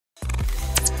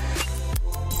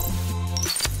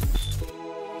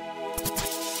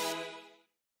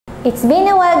It's been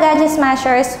a while, Gadget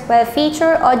Smashers. Well,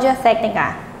 feature Audio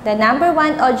Technica, the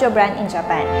 #1 audio brand in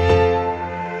Japan.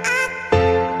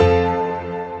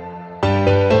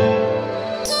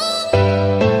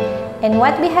 And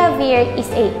what we have here is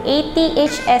a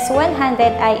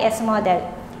ATH-S100IS model.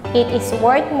 It is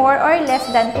worth more or less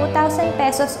than 2,000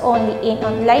 pesos only in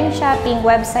online shopping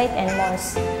website and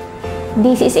malls.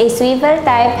 This is a swivel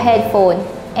type headphone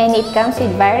and it comes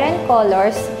with variant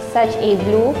colors such as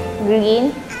blue,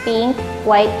 green, pink,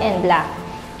 white, and black.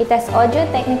 It has Audio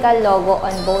Technica logo on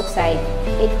both sides.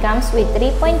 It comes with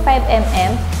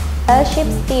 3.5mm L-shaped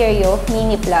stereo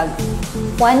mini plug,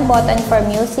 one button for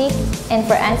music and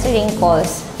for answering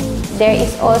calls. There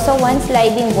is also one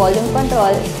sliding volume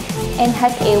control and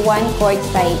has a one cord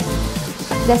side.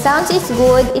 The sound is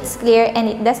good, it's clear, and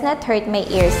it does not hurt my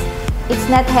ears. It's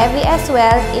not heavy as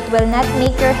well. It will not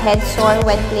make your head sore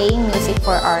when playing music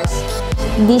for hours.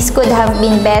 This could have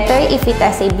been better if it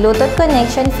has a Bluetooth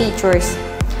connection features,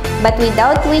 but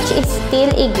without which it's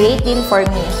still a great deal for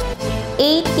me.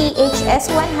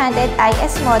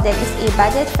 ATH-S100IS model is a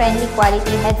budget-friendly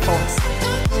quality headphones.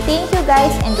 Thank you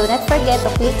guys, and do not forget to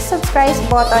click the subscribe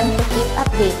button to keep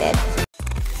updated.